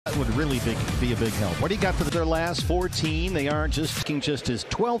That would really be a big help. What do you got for their last 14? They are just his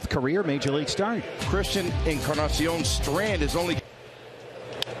 12th career Major League start. Christian Encarnacion Strand is only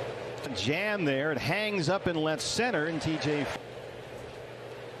jam there. It hangs up in left center, and TJ.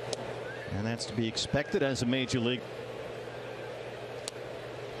 And that's to be expected as a Major League.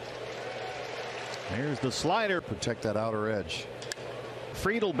 There's the slider. Protect that outer edge.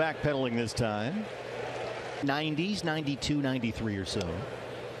 Friedel backpedaling this time. 90s, 92, 93 or so.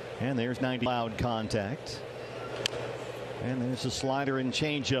 And there's 90 loud contact. And there's a slider and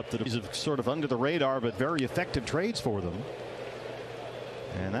changeup that is sort of under the radar, but very effective trades for them.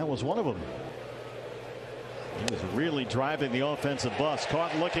 And that was one of them. He was really driving the offensive bus.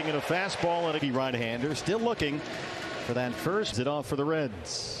 Caught looking at a fastball and a right-hander. Still looking for that first. It off for the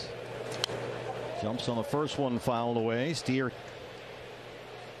Reds. Jumps on the first one, fouled away. Steer.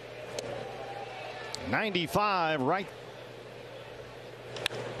 95 right.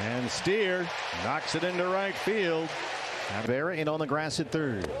 And Steer knocks it into right field. Rivera in on the grass at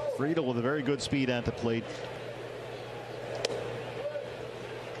third. Friedel with a very good speed at the plate.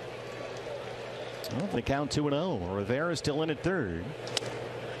 Well, they count 2-0. Rivera still in at third.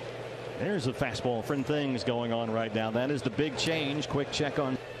 There's a fastball. Different things going on right now. That is the big change. Quick check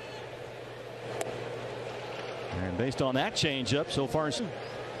on. And based on that changeup so far.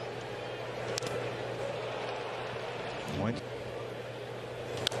 Point.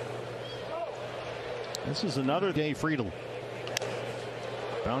 This is another day. Friedel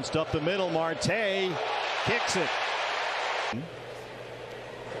bounced up the middle. Marte kicks it,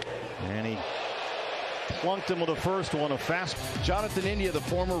 and he plunked him with the first one. A fast. Jonathan India, the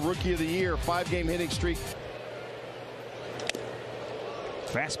former Rookie of the Year, 5-game hitting streak.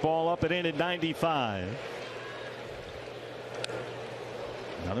 Fastball up and in at 95.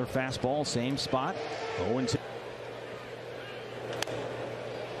 Another fastball, same spot. 0-2.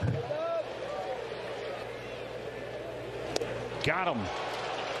 Got him.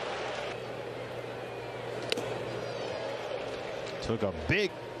 Took a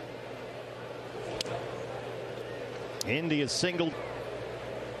big. India singled.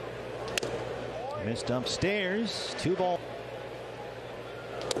 Missed upstairs. 2 ball.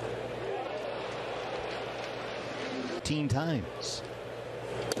 15 times.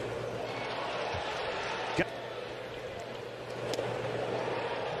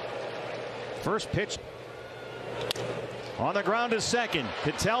 First pitch. On the ground to second.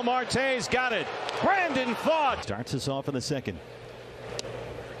 Ketel Marte's got it. Brandon Pfaadt starts us off in the second.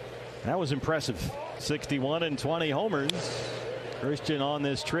 That was impressive. 61 and 20 homers. Christian on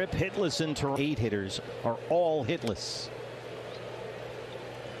this trip hitless in Toronto. 8 hitters are all hitless.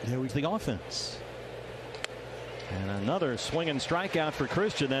 There was the offense. And another swing and strikeout for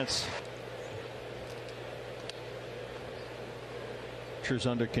Christian. That's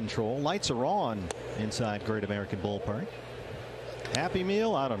under control. Lights are on inside Great American Ballpark. Happy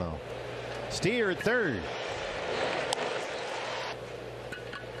Meal? I don't know. Steer at third.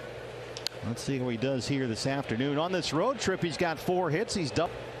 Let's see what he does here this afternoon. On this road trip, he's got 4 hits. He's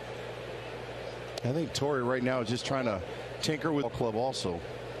double. I think Torrey right now is just trying to tinker with the club also.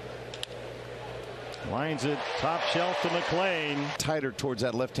 Lines it top shelf to McLean. Tighter towards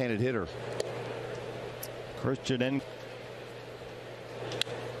that left-handed hitter. Christian and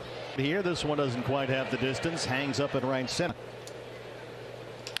here, this one doesn't quite have the distance. Hangs up at right center.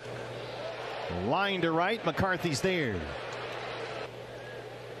 Line to right. McCarthy's there.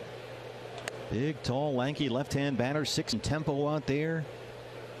 Big, tall, lanky left-hand batter. 6 in tempo out there.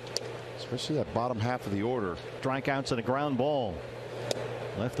 Especially that bottom half of the order. Strikeouts and a ground ball.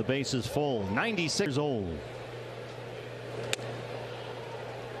 Left the bases full. 96 years old.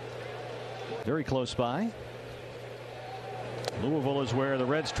 Very close by. Louisville is where the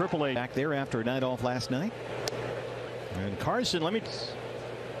Reds AAA back there after a night off last night. And Carson,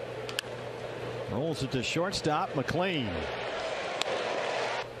 rolls it to shortstop. McLean.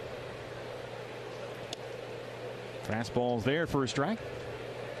 Fastball's there for a strike.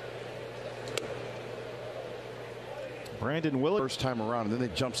 Brandon Willett. First time around, and then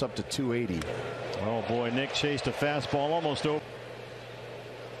it jumps up to 280. Oh boy, Nick chased a fastball almost over.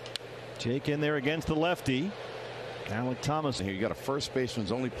 Jake in there against the lefty. Alec Thomas. Here you got a first baseman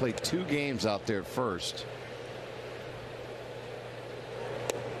who's only played 2 games out there at first.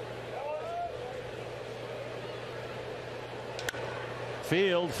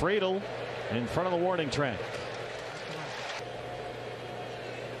 Field. Friedel in front of the warning track.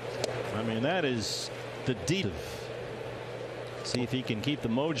 I mean, that is the deep. See if he can keep the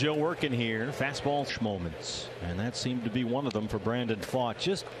mojo working here. Fastball moments, and that seemed to be one of them for Brandon Pfaadt.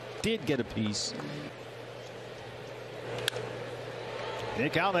 Just did get a piece.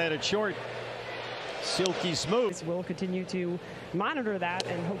 Nick Almed at short. Silky smooth. We'll continue to monitor that,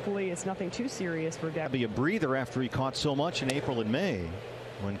 and hopefully it's nothing too serious for Gavin. Be a breather after he caught so much in April and May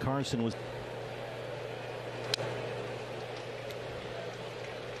when Carson was.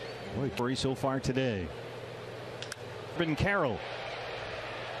 Boy, so far today. Corbin Carroll.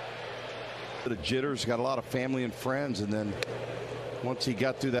 The jitters, got a lot of family and friends, and then once he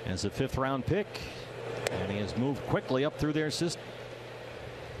got through that. As a 5th round pick, and he has moved quickly up through their system.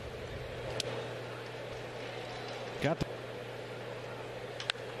 Got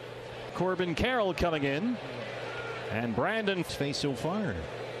Corbin Carroll coming in, and Brandon's face so far.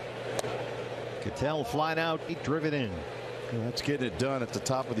 Cattell flying out, he driven in. That's getting it done at the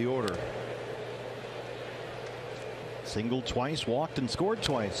top of the order. Singled twice, walked and scored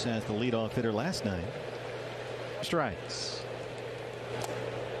twice as the leadoff hitter last night. Strikes.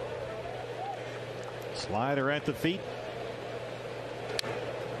 Slider at the feet.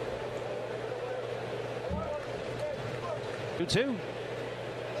 2-2.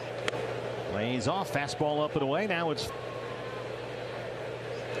 Lays off, fastball up and away. Now it's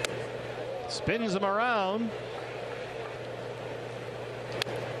spins him around.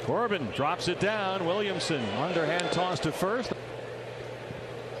 Corbin drops it down. Williamson underhand toss to first.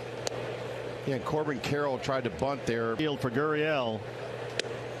 Yeah, Corbin Carroll tried to bunt there. Field for Gurriel.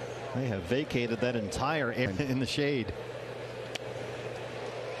 They have vacated that entire area in the shade.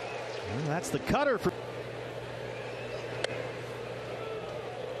 Well, that's the cutter for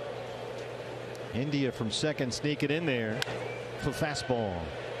India from second, sneak it in there for fastball.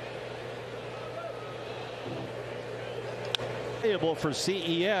 For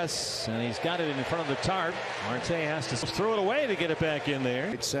CES, and he's got it in front of the tarp. Marte has to throw it away to get it back in there.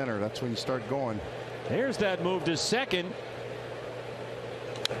 Right center, that's when you start going. There's that move to second.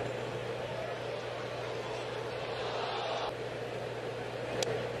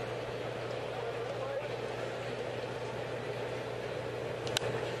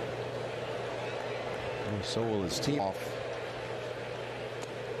 So will his team off.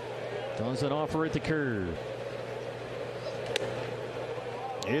 Doesn't offer at the curve.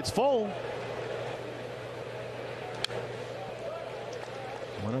 It's full.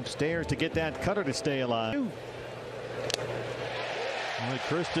 Went upstairs to get that cutter to stay alive.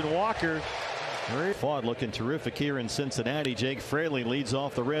 Kristen Walker. Fought looking terrific here in Cincinnati. Jake Fraley leads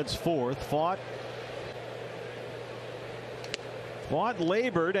off the Reds' 4th. Fought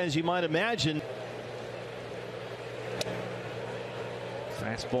labored, as you might imagine.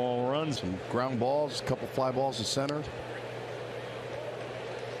 Fastball runs. Some ground balls, a couple fly balls to center.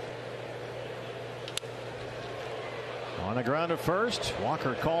 On the ground at first.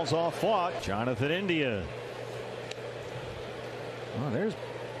 Walker calls off Fought. Jonathan India. Oh, there's.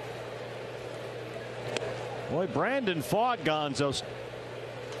 Boy, Brandon Fought, Gonzo.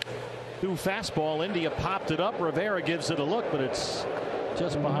 Two fastball. India popped it up. Rivera gives it a look, but it's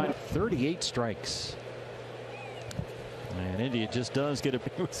just behind. 38 strikes. And India just does get it.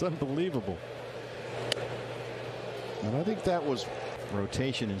 It's unbelievable. And I think that was.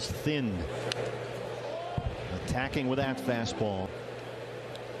 Rotation is thinned. Attacking with that fastball.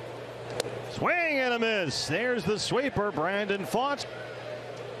 Swing and a miss. There's the sweeper. Brandon Fought.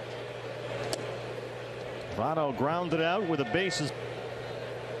 Votto grounded out with the bases.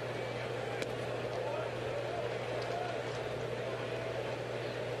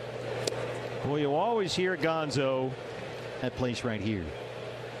 Boy, you always hear Gonzo. That place right here.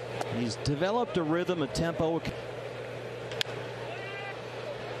 He's developed a rhythm, a tempo.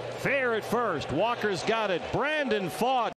 Fair at first. Walker's got it. Brandon Fought.